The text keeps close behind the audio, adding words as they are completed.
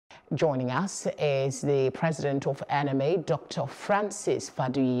Joining us is the president of NMA, Dr. Francis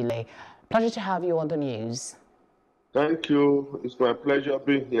Faduyile. Pleasure to have you on the news. Thank you. It's my pleasure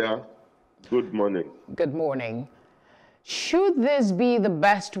being here. Good morning. Good morning. Should this be the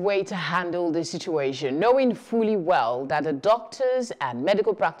best way to handle the situation, knowing fully well that the doctors and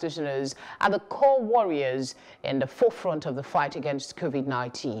medical practitioners are the core warriors in the forefront of the fight against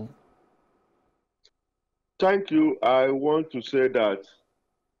COVID-19? Thank you. I want to say that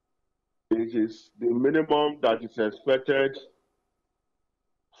it is the minimum that is expected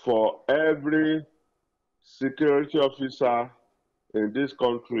for every security officer in this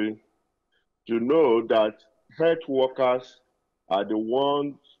country to know that health workers are the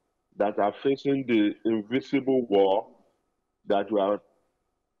ones that are facing the invisible war that we are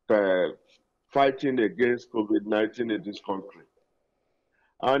fighting against COVID-19 in this country.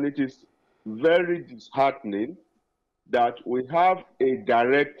 And it is very disheartening that we have a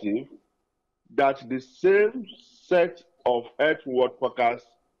directive that the same set of health workers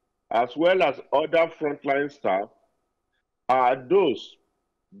as well as other frontline staff are those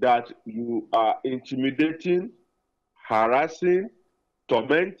that you are intimidating, harassing,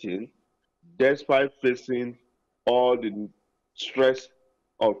 tormenting, despite facing all the stress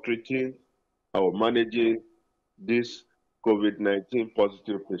of treating or managing this COVID-19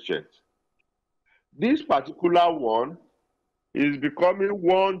 positive patient. This particular one is becoming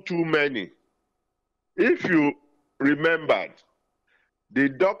one too many. If you remembered, the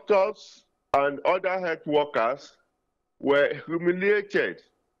doctors and other health workers were humiliated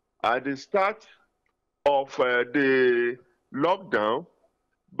at the start of the lockdown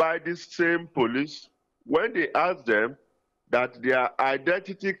by the same police when they asked them that their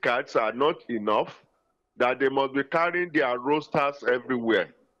identity cards are not enough, that they must be carrying their rosters everywhere.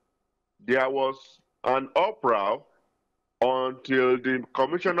 There was an uproar until the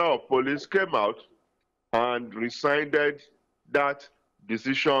commissioner of police came out and rescinded that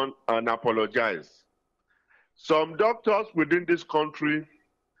decision and apologized. Some doctors within this country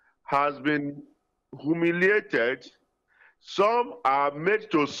has been humiliated. Some are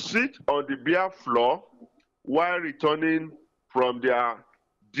made to sit on the bare floor while returning from their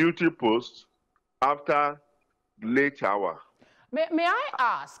duty post after late hour. May I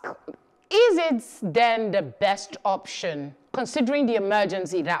ask, is it then the best option, considering the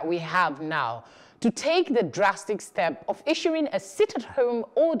emergency that we have now, to take the drastic step of issuing a sit-at-home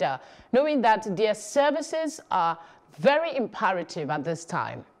order, knowing that their services are very imperative at this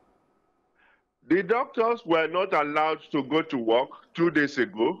time? The doctors were not allowed to go to work 2 days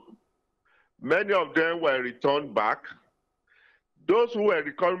ago. Many of them were returned back. Those who were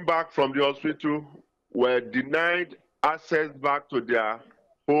returned back from the hospital were denied access back to their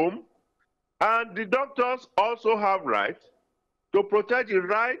home. And the doctors also have right to protect the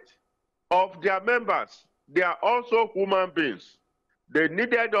right of their members. They are also human beings. They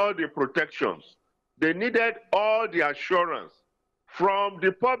needed all the protections. They needed all the assurance from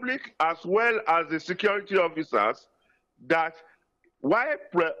the public as well as the security officers that while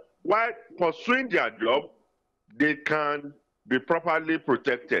pursuing their job, they can be properly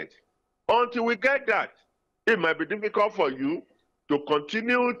protected. Until we get that, it might be difficult for you to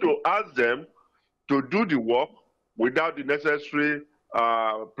continue to ask them to do the work without the necessary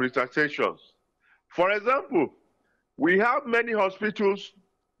prestations. For example, we have many hospitals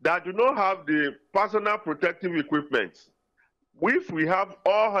that do not have the personal protective equipment. If we have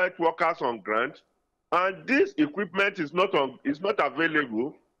all health workers on grant and this equipment is not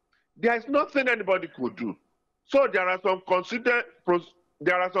available, there is nothing anybody could do. So there are some condition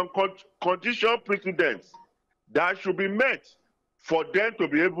precedents that should be met for them to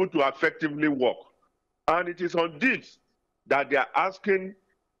be able to effectively work. And it is on this that they are asking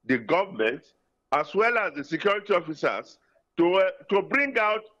the government as well as the security officers to bring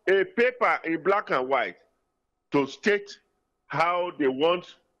out a paper in black and white to state how they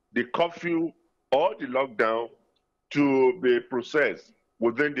want the curfew or the lockdown to be processed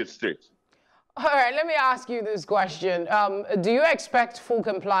within the state. All right, let me ask you this question. Do you expect full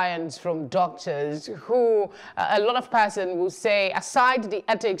compliance from doctors who, a lot of persons will say, aside the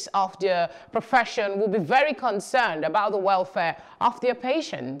ethics of their profession, will be very concerned about the welfare of their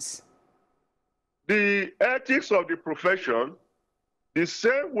patients? The ethics of the profession, the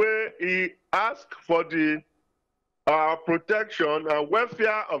same way he asked for the protection and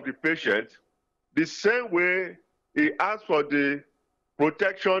welfare of the patient, the same way he asked for the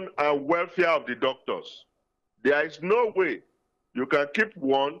protection and welfare of the doctors. There is no way you can keep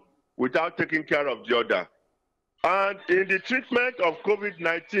one without taking care of the other. And in the treatment of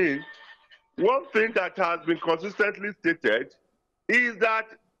COVID-19, one thing that has been consistently stated is that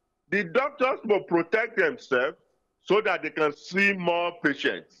the doctors will protect themselves so that they can see more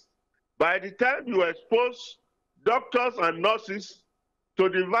patients. By the time you expose doctors and nurses to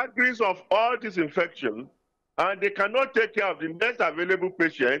the vagaries of all this infection, and they cannot take care of the next available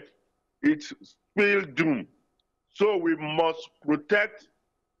patient, it's still doomed. So we must protect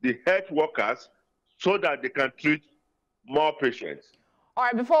the health workers so that they can treat more patients. All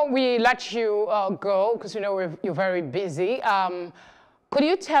right, before we let you go, because we know you're very busy, could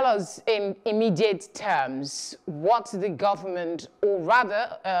you tell us in immediate terms what the government, or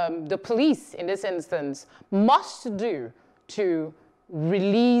rather the police in this instance, must do to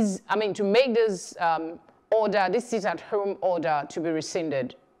release, to make this order, this sit-at-home order, to be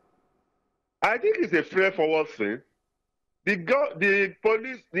rescinded? I think it's a straightforward thing. The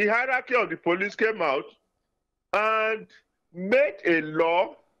police, the hierarchy of the police came out and made a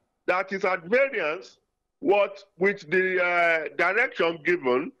law that is at variance with the direction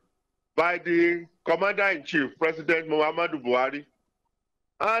given by the Commander-in-Chief, President Muhammadu Buhari.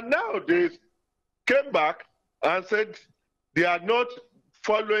 And now they came back and said they are not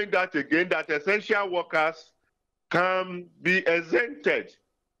following that again, that essential workers can be exempted.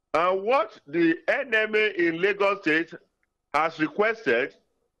 And what the NMA in Lagos State has requested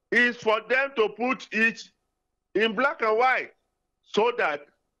is for them to put it in black and white so that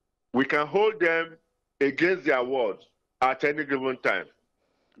we can hold them against their word at any given time.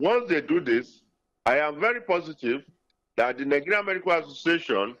 Once they do this, I am very positive that the Nigerian Medical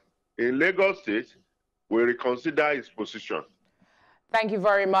Association in Lagos State will reconsider its position. Thank you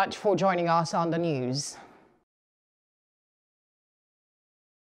very much for joining us on the news.